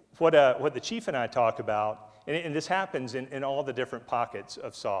 And what the chief and I talk about, and this happens in all the different pockets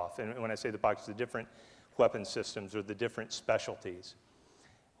of SOF, and when I say the pockets, the different weapon systems or the different specialties.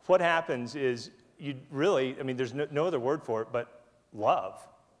 What happens is you really, there's no other word for it, but love.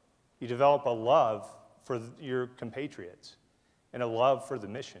 You develop a love for your compatriots and a love for the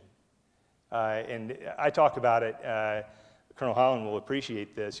mission. And I talk about it, Colonel Holland will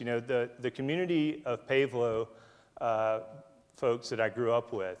appreciate this. The community of Pavlo folks that I grew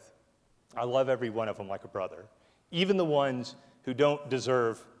up with, I love every one of them like a brother, even the ones who don't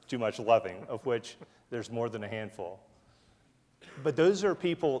deserve too much loving, of which there's more than a handful. But those are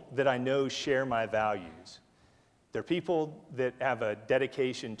people that I know share my values. They're people that have a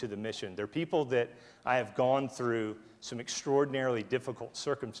dedication to the mission. They're people that I have gone through some extraordinarily difficult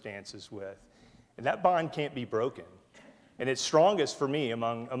circumstances with. And that bond can't be broken. And it's strongest for me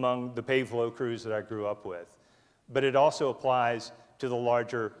among the paved flow crews that I grew up with. But it also applies to the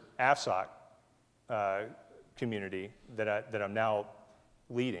larger AFSOC community that I'm now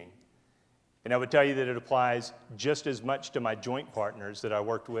leading. And I would tell you that it applies just as much to my joint partners that I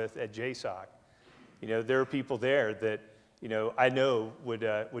worked with at JSOC. You know, there are people there that, you know, I know would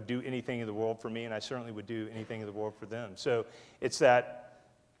do anything in the world for me, and I certainly would do anything in the world for them. So it's that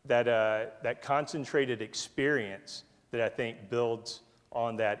concentrated experience that I think builds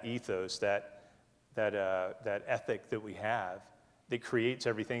on that ethos, that ethic that we have that creates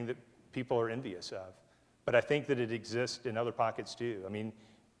everything that people are envious of. But I think that it exists in other pockets too. I mean,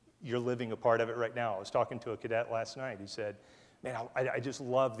 you're living a part of it right now. I was talking to a cadet last night who said, man, I just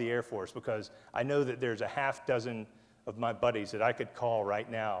love the Air Force because I know that there's a half dozen of my buddies that I could call right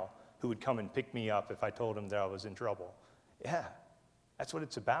now who would come and pick me up if I told them that I was in trouble. Yeah, that's what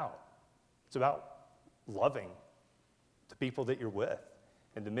it's about. It's about loving the people that you're with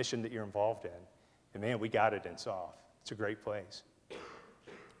and the mission that you're involved in. And man, we got it in SOF. It's a great place.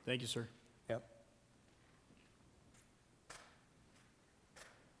 Thank you, sir. Yep.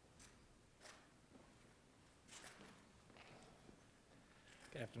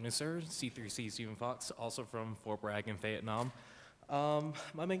 Good afternoon, sir. C3C Stephen Fox, also from Fort Bragg in Vietnam.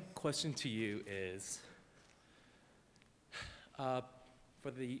 My main question to you is,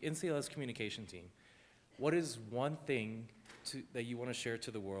 for the NCLS communication team, what is one thing that you want to share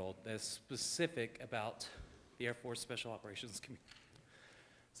to the world that's specific about the Air Force Special Operations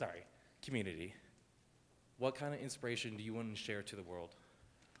community? What kind of inspiration do you want to share to the world?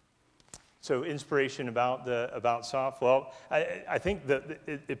 So inspiration about SOF? Well, I think that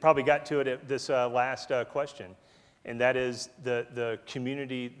it probably got to it at this last question, and that is the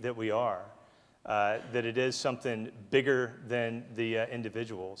community that we are, that it is something bigger than the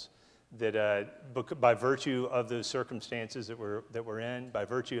individuals, that by virtue of those circumstances that we're in, by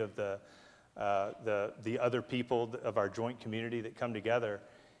virtue of the other people of our joint community that come together,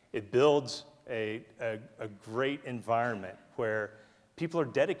 it builds a great environment where people are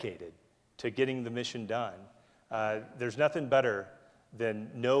dedicated to getting the mission done. There's nothing better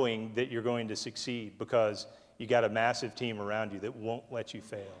than knowing that you're going to succeed because you got a massive team around you that won't let you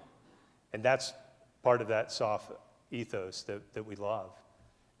fail. And that's part of that SOF ethos that we love.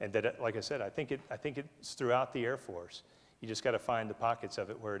 And that, like I said, I think it's throughout the Air Force. You just got to find the pockets of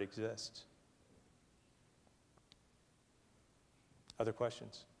it where it exists. Other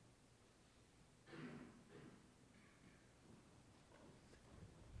questions?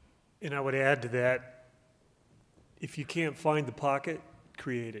 And I would add to that, if you can't find the pocket,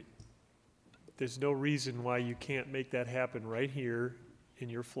 create it. There's no reason why you can't make that happen right here in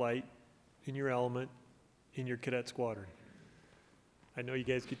your flight, in your element, in your cadet squadron. I know you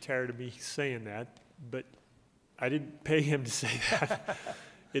guys get tired of me saying that, but I didn't pay him to say that.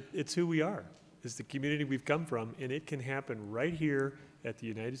 It's who we are. It's the community we've come from, and it can happen right here at the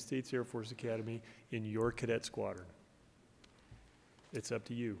United States Air Force Academy in your cadet squadron. It's up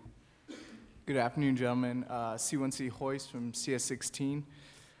to you. Good afternoon, gentlemen. C1C Hoist from CS16.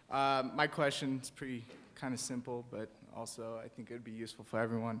 My question is pretty kind of simple, but also I think it would be useful for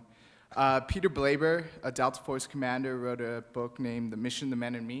everyone. Peter Blaber, a Delta Force commander, wrote a book named The Mission, the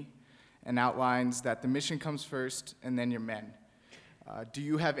Men, and Me, and outlines that the mission comes first and then your men. Do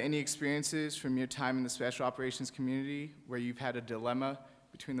you have any experiences from your time in the Special Operations community where you've had a dilemma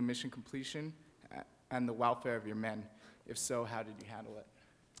between the mission completion and the welfare of your men? If so, how did you handle it?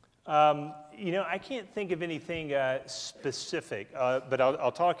 You know, I can't think of anything specific, but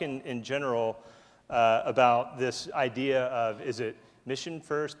I'll talk in general about this idea of, is it mission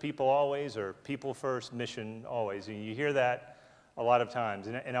first, people always, or people first, mission always? And you hear that a lot of times.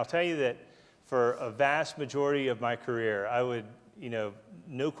 And I'll tell you that for a vast majority of my career, I would, you know,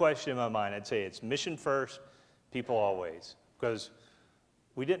 no question in my mind, I'd say it's mission first, people always. Because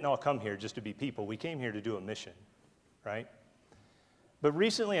we didn't all come here just to be people. We came here to do a mission, right? But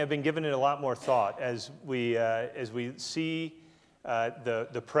recently, I've been giving it a lot more thought as we see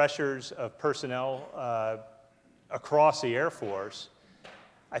the pressures of personnel across the Air Force.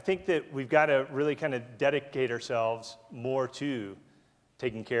 I think that we've got to really kind of dedicate ourselves more to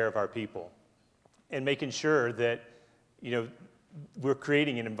taking care of our people and making sure that, you know, we're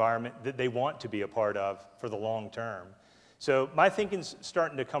creating an environment that they want to be a part of for the long term. So my thinking's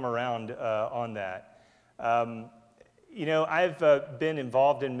starting to come around on that. You know, I've been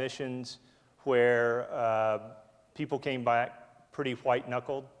involved in missions where people came back pretty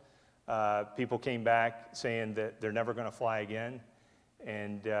white-knuckled. People came back saying that they're never going to fly again.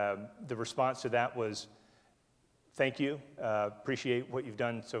 And the response to that was, thank you, appreciate what you've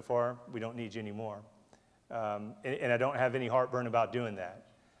done so far. We don't need you anymore. And I don't have any heartburn about doing that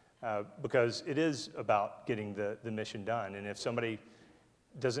because it is about getting the mission done. And if somebody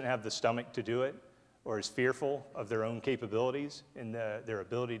doesn't have the stomach to do it or is fearful of their own capabilities and their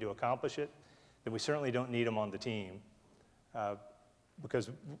ability to accomplish it, then we certainly don't need them on the team because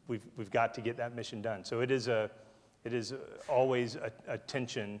we've got to get that mission done. So it is always a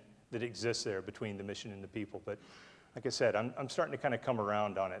tension that exists there between the mission and the people. But like I said, I'm starting to kind of come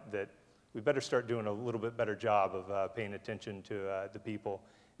around on it that we better start doing a little bit better job of paying attention to the people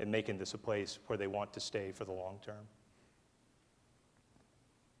and making this a place where they want to stay for the long term.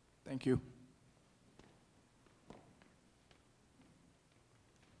 Thank you.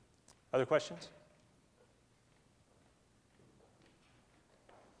 Other questions?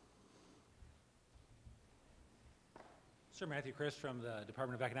 Sir, Matthew Chris from the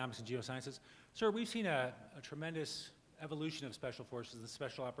Department of Economics and Geosciences. Sir, we've seen a tremendous evolution of special forces, the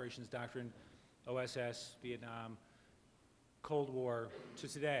Special Operations Doctrine, OSS, Vietnam, Cold War, to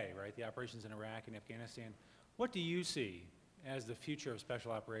today, right? The operations in Iraq and Afghanistan. What do you see as the future of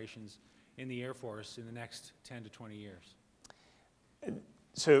special operations in the Air Force in the next 10 to 20 years?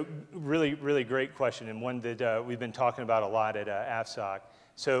 So really, really great question, and one that we've been talking about a lot at AFSOC.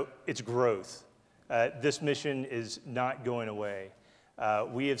 So it's growth. This mission is not going away.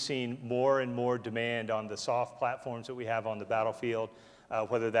 We have seen more and more demand on the soft platforms that we have on the battlefield,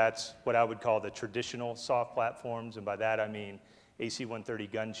 whether that's what I would call the traditional soft platforms, and by that I mean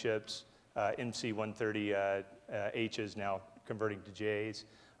AC-130 gunships, MC-130Hs now converting to Js,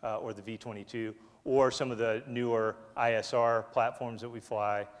 or the V-22, or some of the newer ISR platforms that we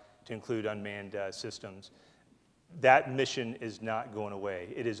fly to include unmanned systems. That mission is not going away.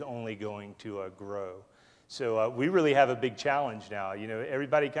 It is only going to grow. So we really have a big challenge now. You know,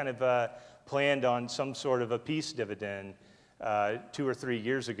 everybody kind of planned on some sort of a peace dividend 2 or 3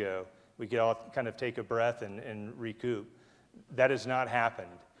 years ago. We could all kind of take a breath and recoup. That has not happened.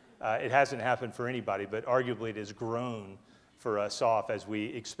 It hasn't happened for anybody, but arguably it has grown for us off as we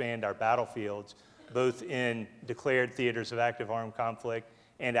expand our battlefields, both in declared theaters of active armed conflict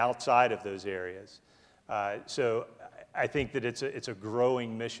and outside of those areas. So I think that it's a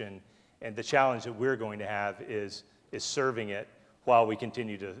growing mission, and the challenge that we're going to have is serving it while we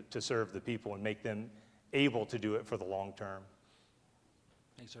continue to serve the people and make them able to do it for the long term.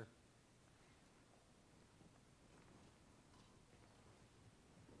 Thanks, sir.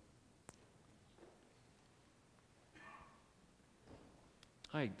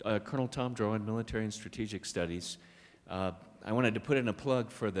 Hi, Colonel Tom Drowan, Military and Strategic Studies. I wanted to put in a plug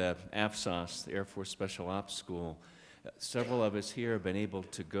for the AFSOS, the Air Force Special Ops School. Several of us here have been able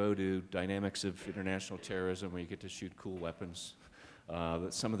to go to Dynamics of International Terrorism, where you get to shoot cool weapons,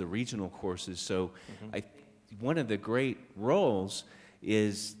 some of the regional courses. So one of the great roles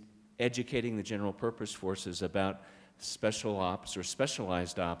is educating the general purpose forces about special ops or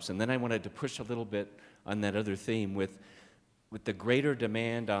specialized ops. And then I wanted to push a little bit on that other theme with the greater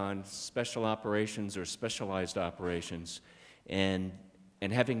demand on special operations or specialized operations, and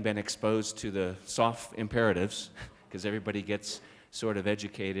having been exposed to the soft imperatives, because everybody gets sort of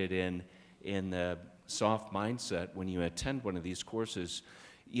educated in the soft mindset when you attend one of these courses.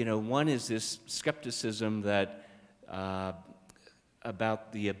 You know, one is this skepticism that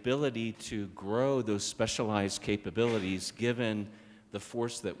about the ability to grow those specialized capabilities given the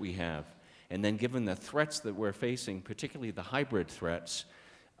force that we have. And then given the threats that we're facing, particularly the hybrid threats,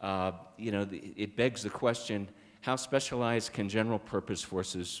 you know, it begs the question, how specialized can general purpose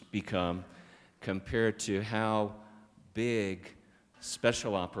forces become compared to how big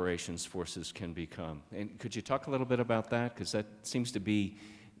special operations forces can become? And could you talk a little bit about that? Because that seems to be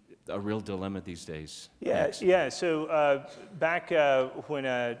a real dilemma these days. Yeah, Thanks. yeah. So back when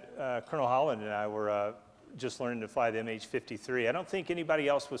Colonel Holland and I were just learning to fly the MH-53, I don't think anybody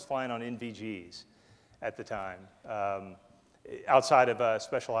else was flying on NVGs at the time, outside of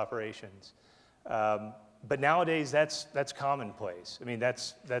special operations. But nowadays, that's commonplace. I mean,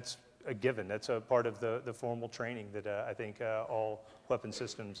 that's a given. That's a part of the formal training that I think all weapon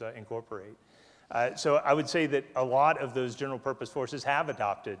systems incorporate. So I would say that a lot of those general purpose forces have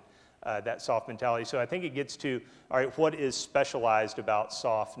adopted that soft mentality. So I think it gets to, all right, what is specialized about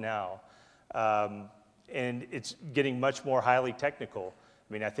soft now? And it's getting much more highly technical.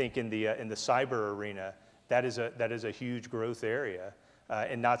 I mean, I think in the cyber arena, that is a huge growth area.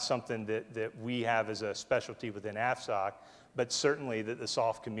 and not something that we have as a specialty within AFSOC, but certainly that the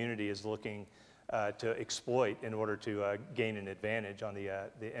SOF community is looking to exploit in order to gain an advantage on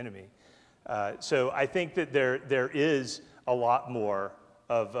the enemy. So I think that there is a lot more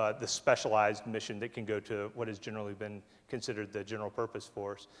of the specialized mission that can go to what has generally been considered the general purpose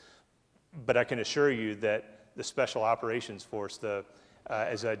force. But I can assure you that the Special Operations Force,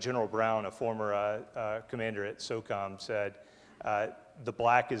 as General Brown, a former commander at SOCOM, said, the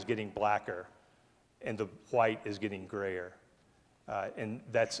black is getting blacker and the white is getting grayer. And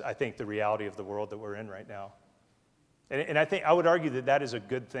that's, I think, the reality of the world that we're in right now. And I would argue that that is a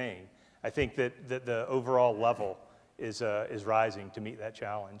good thing. I think that the overall level is rising to meet that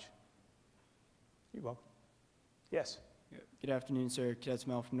challenge. You're welcome. Yes. Good afternoon, sir. Cadet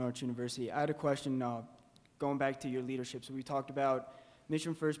Smell from Norwich University. I had a question going back to your leadership. So we talked about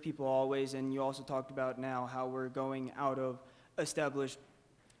mission first, people always, and you also talked about now how we're going out of established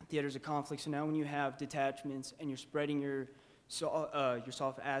theaters of conflict. So now when you have detachments and you're spreading your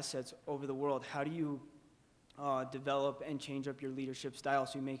SOF assets over the world, how do you develop and change up your leadership style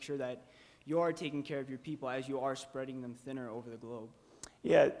so you make sure that you are taking care of your people as you are spreading them thinner over the globe?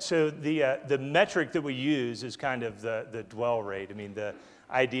 Yeah, so the metric that we use is kind of the dwell rate. I mean, the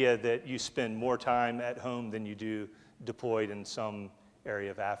idea that you spend more time at home than you do deployed in some area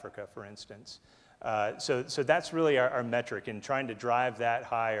of Africa, for instance. So that's really our metric, and trying to drive that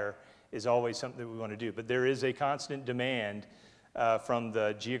higher is always something that we want to do. But there is a constant demand from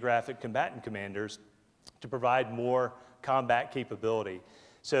the geographic combatant commanders to provide more combat capability.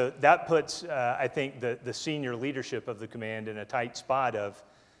 So that puts, I think, the senior leadership of the command in a tight spot of,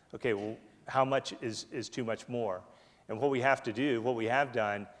 okay, well, how much is too much more? And what we have to do, what we have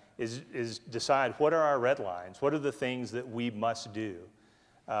done, is decide what are our red lines, what are the things that we must do,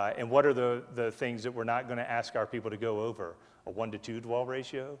 and what are the things that we're not going to ask our people to go over, a 1-to-2 dwell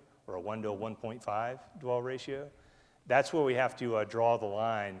ratio or a 1-to-1.5 dwell ratio. That's where we have to draw the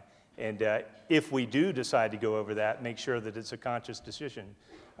line. And if we do decide to go over that, make sure that it's a conscious decision.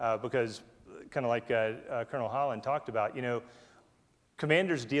 Because kind of like Colonel Holland talked about, you know,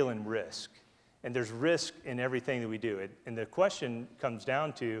 commanders deal in risk. And there's risk in everything that we do. And the question comes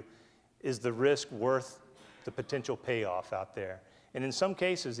down to, is the risk worth the potential payoff out there? And in some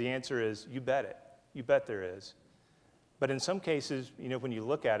cases, the answer is, you bet it. You bet there is. But in some cases, you know, when you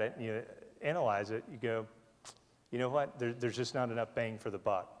look at it and you analyze it, you go, you know what, there's just not enough bang for the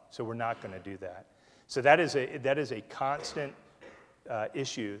buck. So we're not going to do that. So that is a constant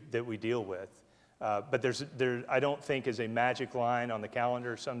issue that we deal with. But I don't think is a magic line on the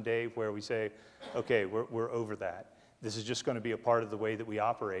calendar someday where we say, okay, we're over that. This is just going to be a part of the way that we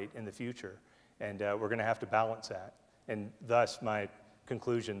operate in the future. And we're going to have to balance that. And thus my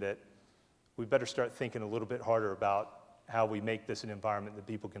conclusion that we better start thinking a little bit harder about how we make this an environment that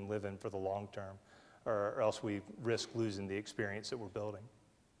people can live in for the long term, or else we risk losing the experience that we're building.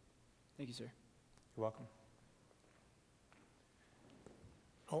 Thank you, sir. You're welcome.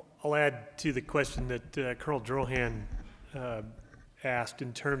 I'll add to the question that Colonel Drohan asked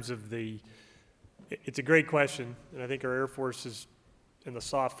in terms of it's a great question, and I think our Air Forces and the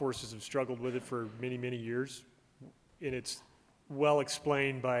SOF forces have struggled with it for many, many years. And it's well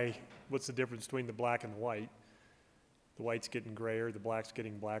explained by what's the difference between the black and the white. The white's getting grayer, the black's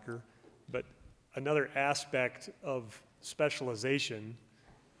getting blacker. But another aspect of specialization,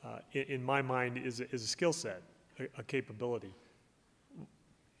 in my mind, is a skill set, a capability.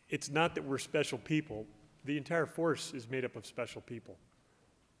 It's not that we're special people. The entire force is made up of special people.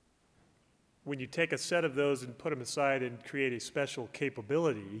 When you take a set of those and put them aside and create a special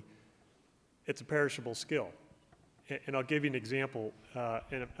capability, it's a perishable skill. And I'll give you an example,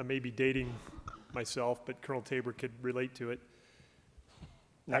 and I may be dating myself, but Colonel Tabor could relate to it.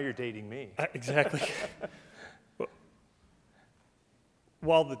 Now you're dating me. Exactly.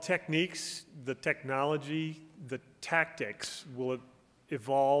 While the techniques, the technology, the tactics will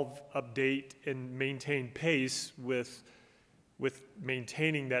evolve, update, and maintain pace with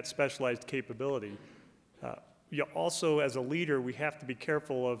maintaining that specialized capability, you also, as a leader, we have to be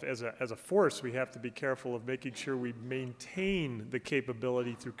careful of, as a force, we have to be careful of making sure we maintain the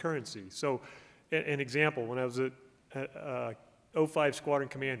capability through currency. So, an example, when I was a 05 Squadron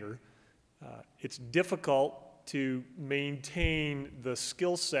Commander, it's difficult to maintain the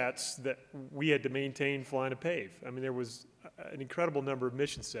skill sets that we had to maintain flying a PAVE. I mean, there was an incredible number of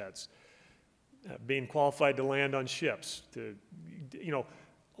mission sets, being qualified to land on ships, to, you know,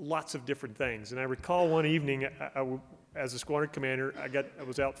 lots of different things. And I recall one evening, as a squadron commander, I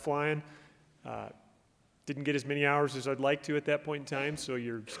was out flying, didn't get as many hours as I'd like to at that point in time, so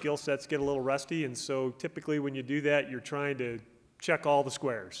your skill sets get a little rusty. And so typically when you do that, you're trying to check all the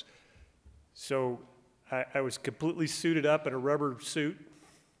squares. So I was completely suited up in a rubber suit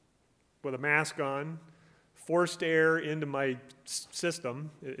with a mask on, forced air into my system.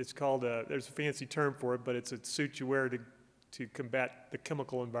 It's called, there's a fancy term for it, but it's a suit you wear to combat the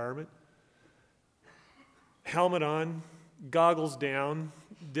chemical environment. Helmet on, goggles down,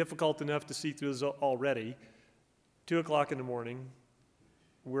 difficult enough to see through this already. 2 o'clock in the morning,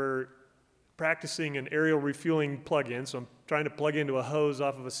 we're practicing an aerial refueling plug-in, so I'm trying to plug into a hose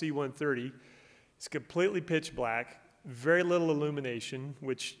off of a C-130. It's completely pitch black, very little illumination,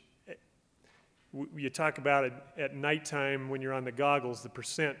 which you talk about it at nighttime when you're on the goggles, the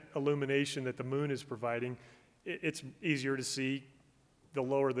percent illumination that the moon is providing, it's easier to see. The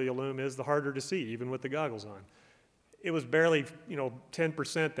lower the illum is, the harder to see, even with the goggles on. It was barely,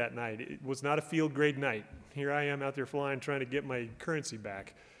 10% that night. It was not a field grade night. Here I am out there flying, trying to get my currency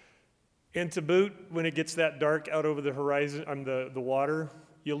back. And to boot, when it gets that dark out over the horizon, on the water,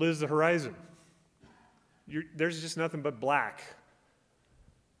 you lose the horizon. There's just nothing but black.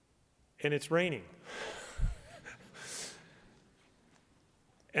 And it's raining.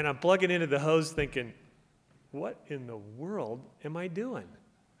 And I'm plugging into the hose thinking, what in the world am I doing?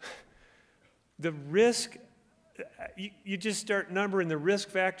 The risk, you just start numbering the risk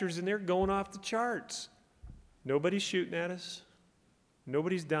factors and they're going off the charts. Nobody's shooting at us.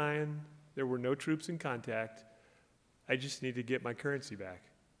 Nobody's dying. There were no troops in contact. I just need to get my currency back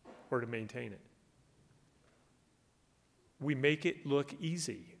or to maintain it. We make it look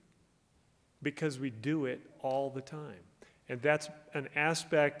easy because we do it all the time. And that's an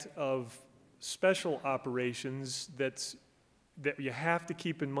aspect of special operations that you have to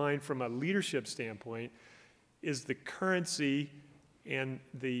keep in mind from a leadership standpoint is the currency and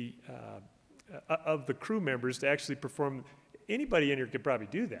the of the crew members to actually perform. Anybody in here could probably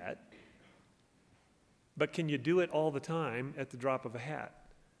do that, but can you do it all the time at the drop of a hat?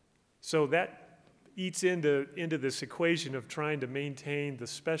 So that eats into this equation of trying to maintain the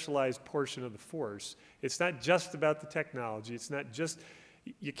specialized portion of the force. It's not just about the technology. It's not just,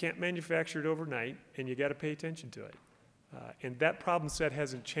 you can't manufacture it overnight, and you got to pay attention to it. And that problem set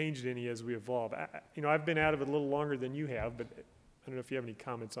hasn't changed any as we evolve. I've been out of it a little longer than you have, but I don't know if you have any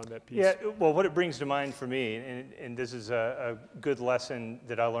comments on that piece. Yeah, well, what it brings to mind for me, and this is a good lesson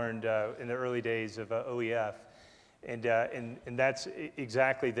that I learned in the early days of OEF, and that's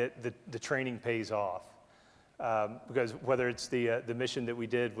exactly that the training pays off. Because whether it's the mission that we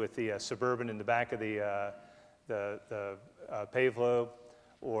did with the Suburban in the back of the payload,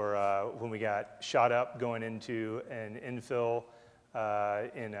 or when we got shot up going into an infill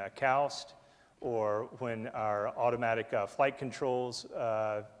in Koust, or when our automatic flight controls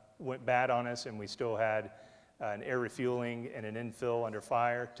went bad on us and we still had an air refueling and an infill under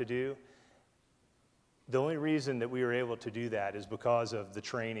fire to do. The only reason that we were able to do that is because of the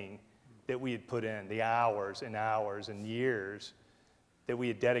training that we had put in, the hours and hours and years that we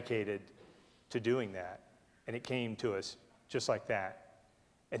had dedicated to doing that. And it came to us just like that.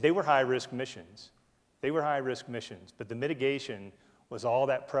 And they were high-risk missions. They were high-risk missions, but the mitigation was all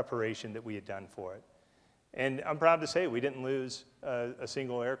that preparation that we had done for it. And I'm proud to say we didn't lose a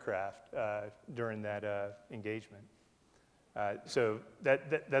single aircraft during that engagement. So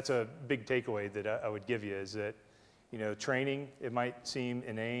that's a big takeaway that I would give you is that, training, it might seem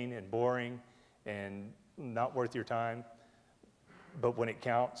inane and boring and not worth your time, but when it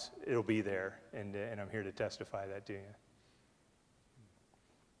counts, it'll be there, and I'm here to testify that to you.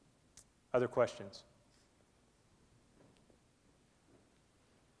 Other questions?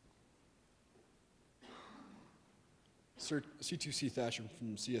 Sir, C2C Thatcher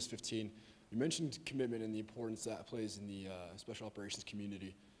from CS15. You mentioned commitment and the importance that plays in the special operations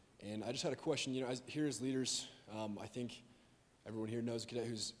community. And I just had a question. Here as leaders, I think everyone here knows a cadet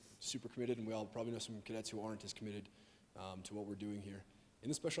who's super committed, and we all probably know some cadets who aren't as committed to what we're doing here. In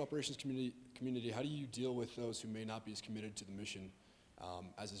the special operations community, how do you deal with those who may not be as committed to the mission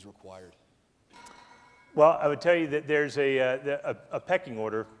as is required? Well, I would tell you that there's a pecking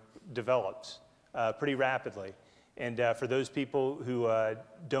order develops pretty rapidly. And for those people who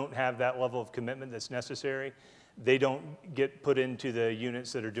don't have that level of commitment that's necessary, they don't get put into the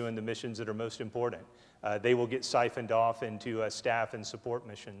units that are doing the missions that are most important. They will get siphoned off into staff and support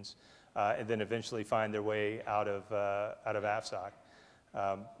missions, and then eventually find their way out of AFSOC.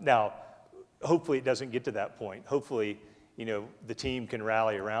 Now, hopefully it doesn't get to that point. Hopefully, the team can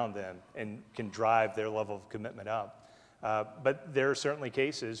rally around them and can drive their level of commitment up. But there are certainly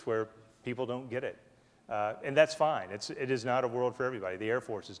cases where people don't get it. And that's fine. It is not a world for everybody. The Air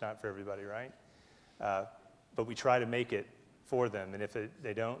Force is not for everybody, right? But we try to make it for them. And if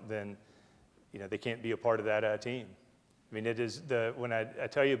they don't, then they can't be a part of that team. I mean, when I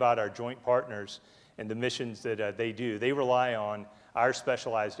tell you about our joint partners and the missions that they do, they rely on our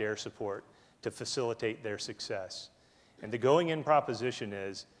specialized air support to facilitate their success. And the going-in proposition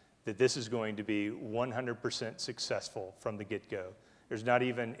is that this is going to be 100% successful from the get-go. There's not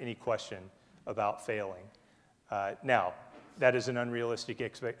even any question about failing. Now, that is an unrealistic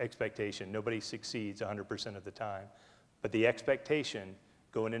expectation. Nobody succeeds 100% of the time. But the expectation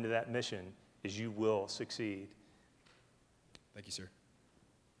going into that mission is you will succeed. Thank you, sir.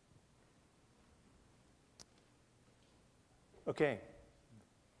 Okay.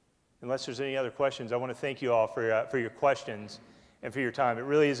 Unless there's any other questions, I want to thank you all for your questions and for your time. It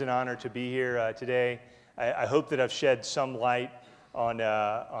really is an honor to be here today. I hope that I've shed some light on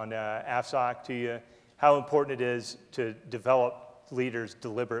AFSOC to you, how important it is to develop leaders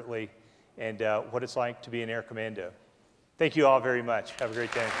deliberately, and what it's like to be an air commando. Thank you all very much. Have a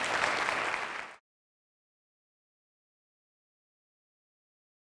great day.